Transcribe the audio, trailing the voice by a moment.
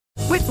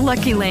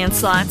Lucky Land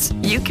Slots,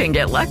 you can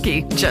get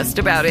lucky just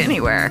about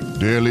anywhere.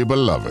 Dearly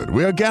beloved,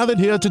 we are gathered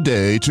here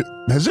today to...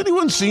 Has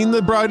anyone seen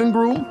the bride and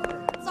groom?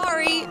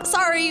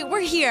 Sorry, we're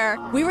here.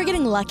 We were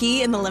getting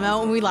lucky in the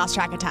limo and we lost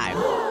track of time.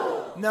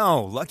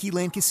 No, Lucky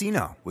Land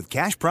Casino, with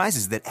cash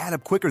prizes that add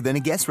up quicker than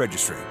a guest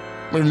registry.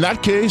 In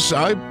that case,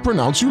 I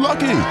pronounce you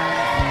lucky.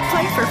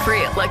 Play for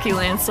free at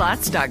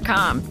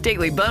LuckyLandSlots.com.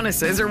 Daily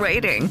bonuses are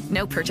waiting.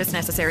 No purchase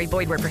necessary.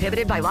 Void where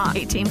prohibited by law.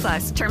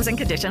 18+. Terms and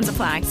conditions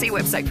apply. See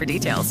website for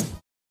details.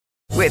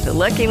 With the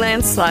Lucky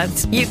Land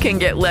Slots, you can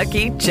get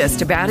lucky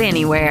just about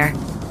anywhere.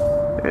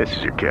 This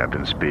is your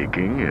captain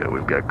speaking.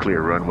 We've got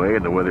clear runway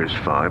and the weather's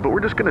fine, but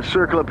we're just going to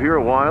circle up here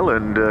a while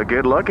and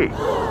get lucky.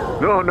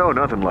 No,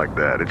 nothing like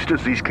that. It's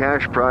just these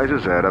cash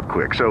prizes add up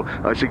quick. So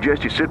I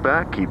suggest you sit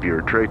back, keep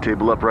your tray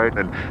table upright,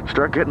 and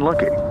start getting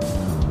lucky.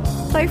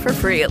 Play for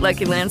free at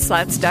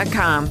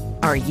LuckyLandSlots.com.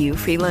 Are you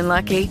feeling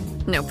lucky?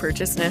 No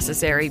purchase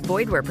necessary.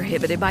 Void where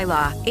prohibited by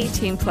law.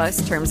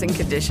 18+ terms and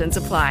conditions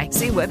apply.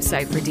 See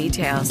website for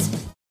details.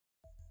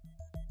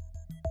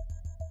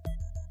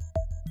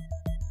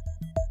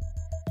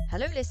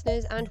 Hello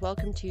listeners and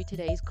welcome to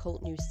today's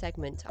Cult News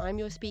segment. I'm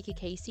your speaker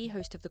Casey,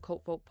 host of the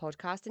Cult Vault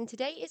podcast, and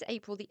today is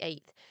April the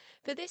 8th.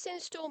 For this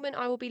installment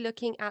I will be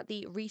looking at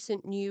the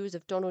recent news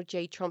of Donald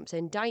J. Trump's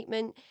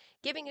indictment,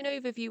 giving an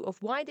overview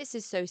of why this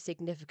is so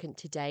significant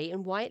today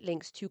and why it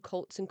links to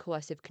cults and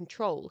coercive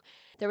control.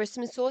 There are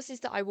some sources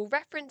that I will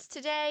reference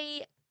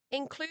today,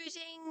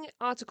 including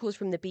articles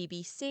from the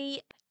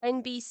BBC,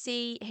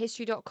 NBC,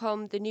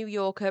 History.com, The New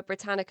Yorker,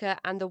 Britannica,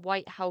 and the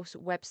White House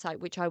website,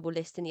 which I will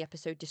list in the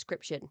episode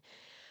description.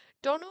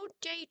 Donald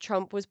J.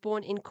 Trump was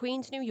born in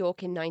Queens, New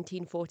York in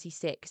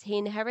 1946. He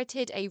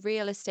inherited a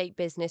real estate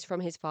business from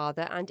his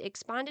father and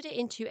expanded it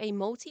into a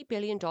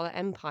multi-billion-dollar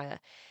empire.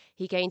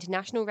 He gained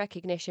national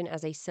recognition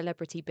as a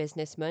celebrity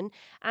businessman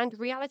and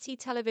reality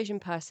television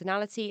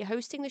personality,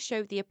 hosting the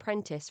show The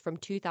Apprentice from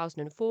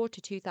 2004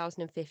 to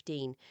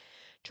 2015.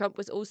 Trump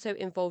was also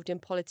involved in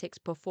politics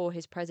before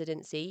his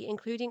presidency,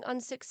 including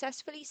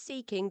unsuccessfully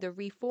seeking the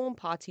Reform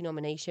Party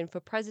nomination for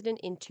president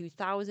in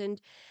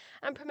 2000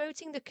 and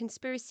promoting the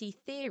conspiracy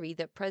theory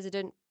that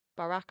President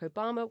Barack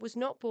Obama was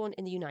not born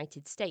in the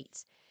United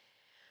States.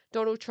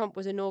 Donald Trump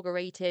was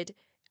inaugurated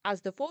as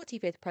the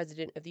 45th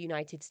President of the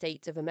United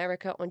States of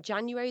America on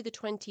January the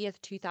 20th,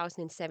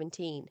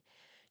 2017.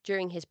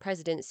 During his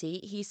presidency,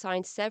 he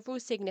signed several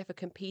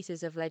significant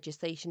pieces of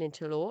legislation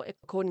into law,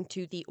 according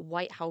to the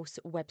White House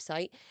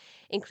website,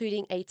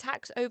 including a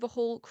tax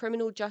overhaul,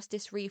 criminal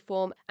justice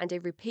reform, and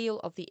a repeal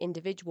of the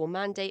individual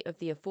mandate of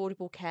the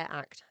Affordable Care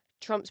Act.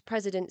 Trump's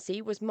presidency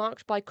was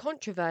marked by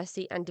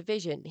controversy and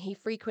division. He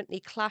frequently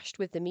clashed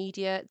with the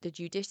media, the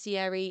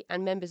judiciary,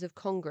 and members of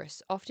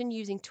Congress, often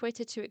using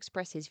Twitter to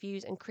express his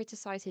views and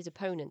criticize his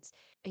opponents.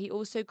 He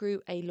also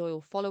grew a loyal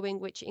following,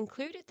 which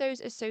included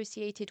those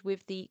associated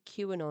with the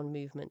QAnon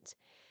movement.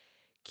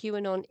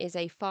 QAnon is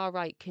a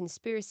far-right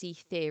conspiracy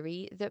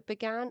theory that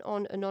began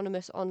on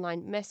anonymous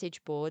online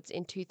message boards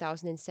in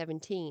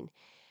 2017.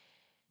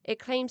 It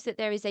claims that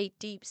there is a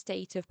deep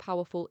state of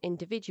powerful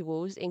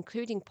individuals,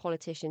 including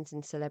politicians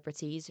and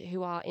celebrities,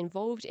 who are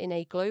involved in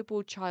a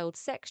global child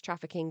sex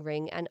trafficking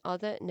ring and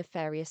other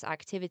nefarious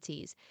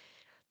activities.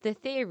 The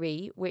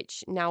theory,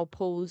 which now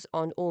pulls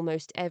on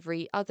almost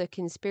every other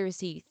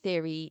conspiracy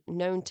theory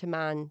known to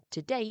man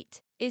to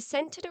date, is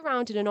centered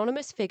around an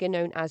anonymous figure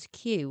known as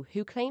Q,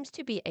 who claims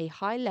to be a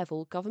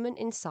high-level government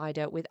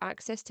insider with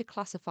access to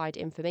classified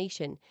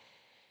information.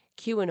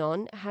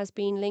 QAnon has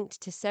been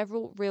linked to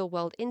several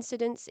real-world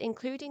incidents,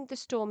 including the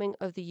storming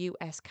of the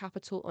U.S.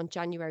 Capitol on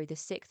January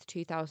 6,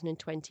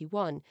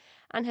 2021,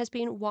 and has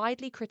been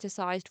widely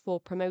criticized for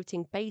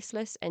promoting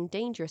baseless and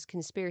dangerous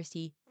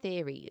conspiracy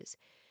theories.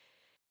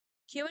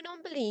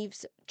 QAnon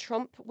believes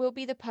Trump will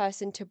be the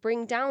person to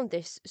bring down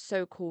this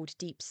so-called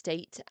deep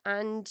state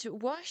and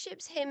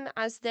worships him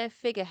as their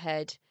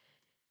figurehead.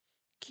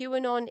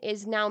 QAnon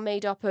is now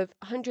made up of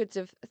hundreds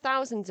of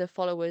thousands of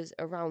followers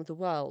around the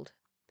world.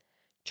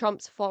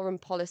 Trump's foreign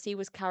policy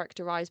was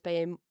characterized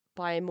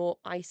by a more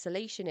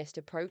isolationist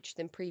approach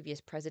than previous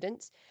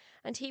presidents,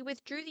 and he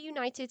withdrew the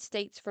United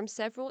States from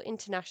several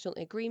international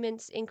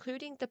agreements,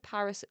 including the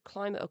Paris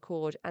Climate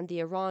Accord and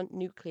the Iran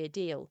nuclear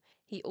deal.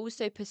 He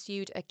also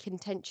pursued a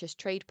contentious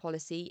trade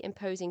policy,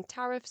 imposing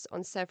tariffs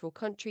on several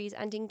countries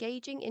and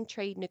engaging in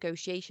trade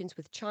negotiations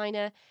with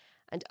China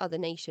and other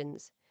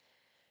nations.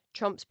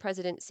 Trump's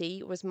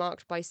presidency was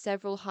marked by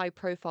several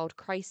high-profile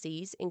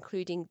crises,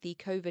 including the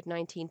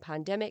COVID-19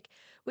 pandemic,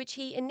 which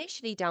he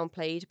initially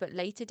downplayed but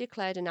later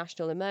declared a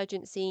national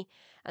emergency,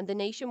 and the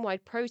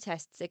nationwide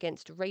protests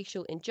against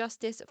racial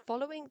injustice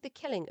following the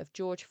killing of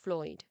George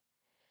Floyd.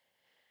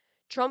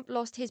 Trump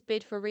lost his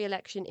bid for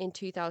re-election in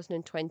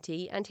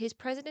 2020, and his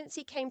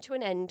presidency came to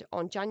an end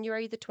on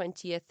January the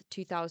 20th,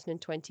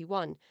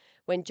 2021,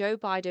 when Joe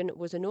Biden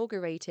was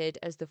inaugurated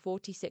as the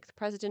 46th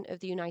President of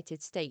the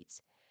United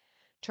States.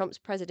 Trump's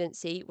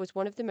presidency was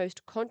one of the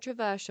most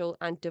controversial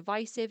and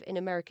divisive in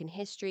American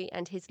history,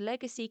 and his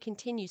legacy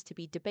continues to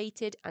be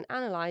debated and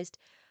analyzed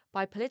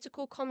by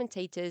political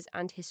commentators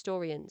and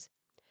historians.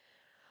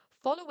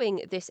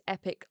 Following this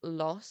epic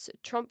loss,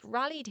 Trump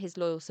rallied his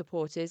loyal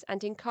supporters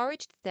and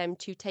encouraged them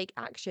to take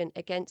action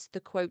against the,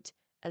 quote,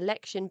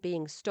 election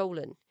being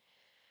stolen.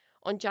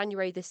 On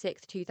January the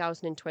 6th,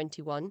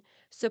 2021,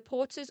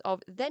 supporters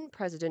of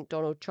then-President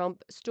Donald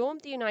Trump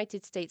stormed the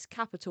United States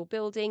Capitol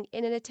building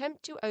in an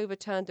attempt to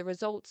overturn the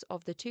results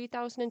of the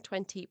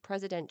 2020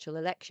 presidential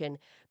election,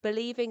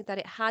 believing that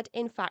it had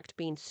in fact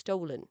been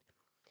stolen.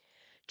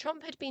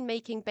 Trump had been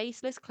making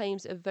baseless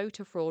claims of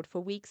voter fraud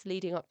for weeks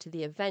leading up to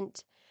the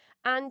event,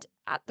 and,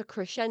 at the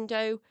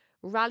crescendo,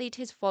 rallied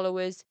his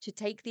followers to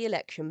take the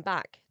election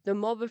back. The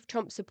mob of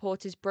Trump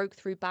supporters broke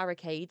through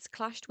barricades,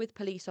 clashed with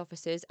police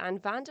officers, and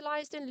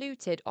vandalized and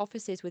looted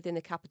offices within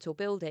the Capitol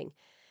building.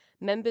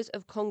 Members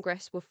of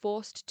Congress were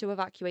forced to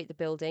evacuate the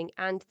building,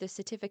 and the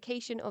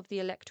certification of the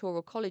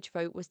Electoral College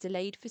vote was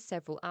delayed for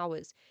several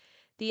hours.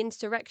 The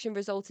insurrection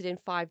resulted in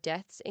 5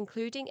 deaths,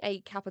 including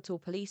a Capitol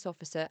police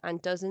officer,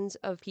 and dozens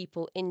of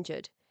people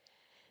injured.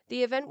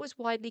 The event was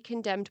widely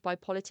condemned by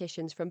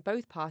politicians from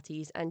both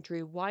parties and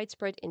drew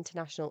widespread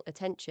international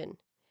attention.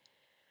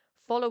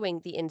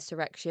 Following the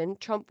insurrection,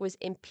 Trump was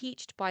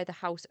impeached by the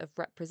House of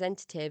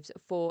Representatives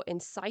for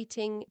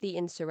inciting the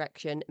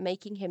insurrection,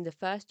 making him the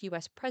first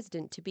U.S.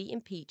 president to be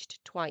impeached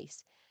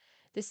twice.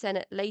 The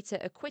Senate later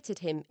acquitted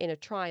him in a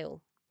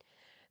trial.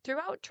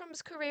 Throughout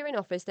Trump's career in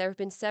office, there have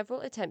been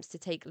several attempts to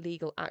take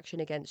legal action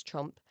against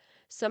Trump.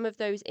 Some of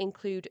those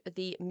include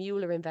the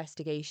Mueller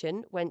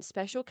investigation, when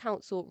Special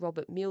Counsel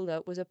Robert Mueller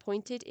was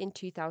appointed in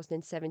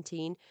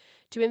 2017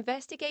 to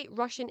investigate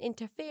Russian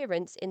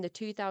interference in the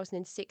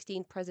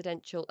 2016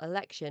 presidential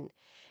election,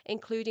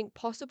 including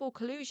possible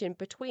collusion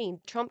between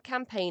the Trump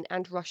campaign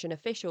and Russian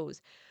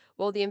officials.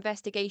 While the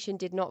investigation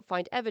did not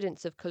find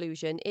evidence of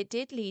collusion, it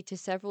did lead to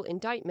several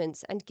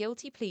indictments and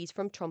guilty pleas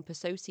from Trump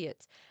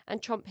associates,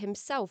 and Trump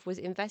himself was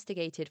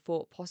investigated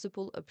for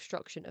possible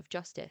obstruction of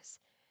justice.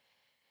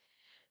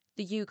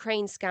 The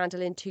Ukraine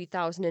scandal in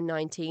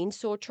 2019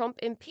 saw Trump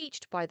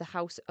impeached by the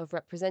House of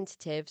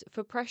Representatives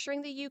for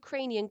pressuring the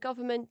Ukrainian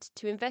government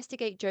to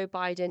investigate Joe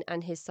Biden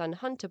and his son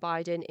Hunter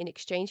Biden in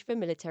exchange for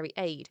military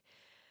aid.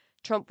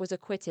 Trump was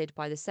acquitted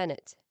by the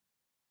Senate.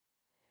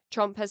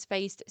 Trump has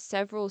faced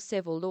several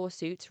civil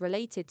lawsuits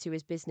related to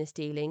his business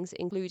dealings,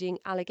 including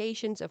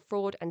allegations of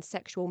fraud and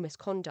sexual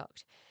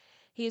misconduct.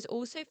 He has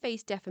also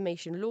faced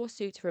defamation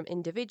lawsuits from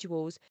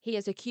individuals he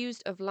is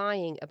accused of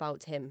lying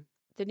about him.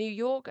 The New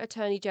York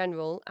Attorney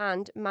General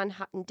and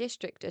Manhattan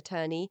District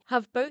Attorney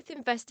have both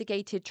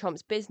investigated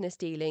Trump's business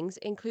dealings,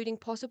 including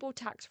possible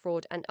tax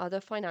fraud and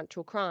other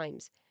financial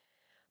crimes.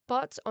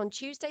 But on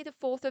Tuesday, the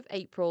 4th of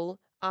April,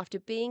 after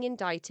being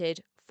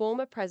indicted,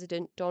 former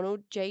President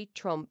Donald J.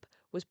 Trump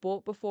was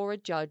brought before a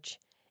judge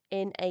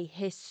in a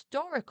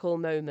historical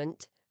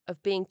moment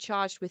of being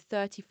charged with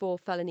 34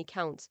 felony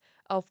counts,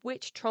 of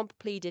which Trump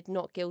pleaded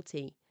not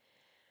guilty.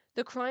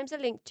 The crimes are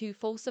linked to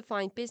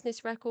falsifying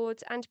business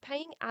records and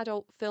paying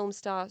adult film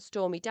star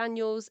Stormy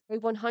Daniels a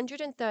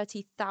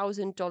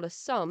 $130,000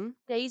 sum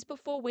days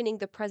before winning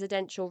the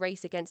presidential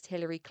race against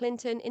Hillary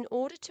Clinton in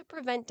order to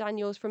prevent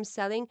Daniels from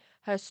selling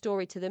her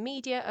story to the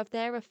media of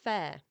their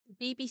affair.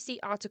 The BBC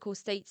article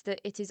states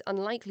that it is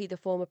unlikely the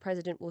former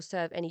president will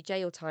serve any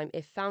jail time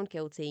if found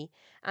guilty,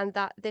 and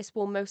that this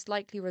will most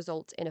likely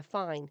result in a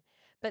fine.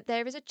 But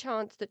there is a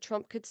chance that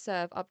Trump could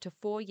serve up to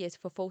 4 years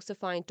for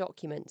falsifying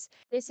documents.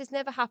 This has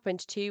never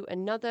happened to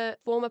another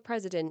former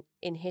president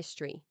in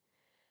history.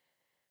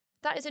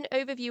 That is an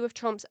overview of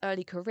Trump's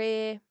early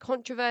career,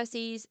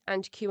 controversies,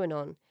 and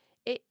QAnon.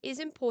 It is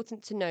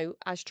important to note,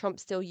 as Trump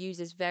still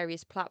uses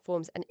various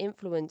platforms and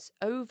influence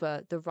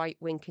over the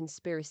right-wing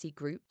conspiracy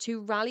group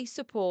to rally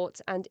support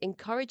and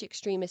encourage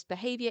extremist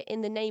behavior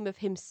in the name of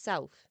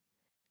himself.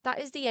 That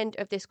is the end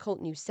of this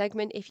Cult News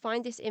segment. If you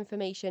find this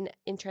information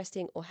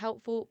interesting or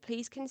helpful,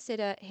 please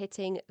consider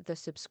hitting the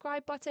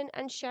subscribe button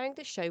and sharing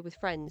the show with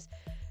friends.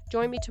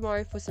 Join me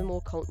tomorrow for some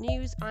more Cult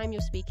News. I'm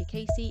your speaker,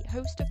 Casey,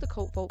 host of the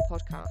Cult Vault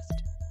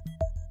podcast.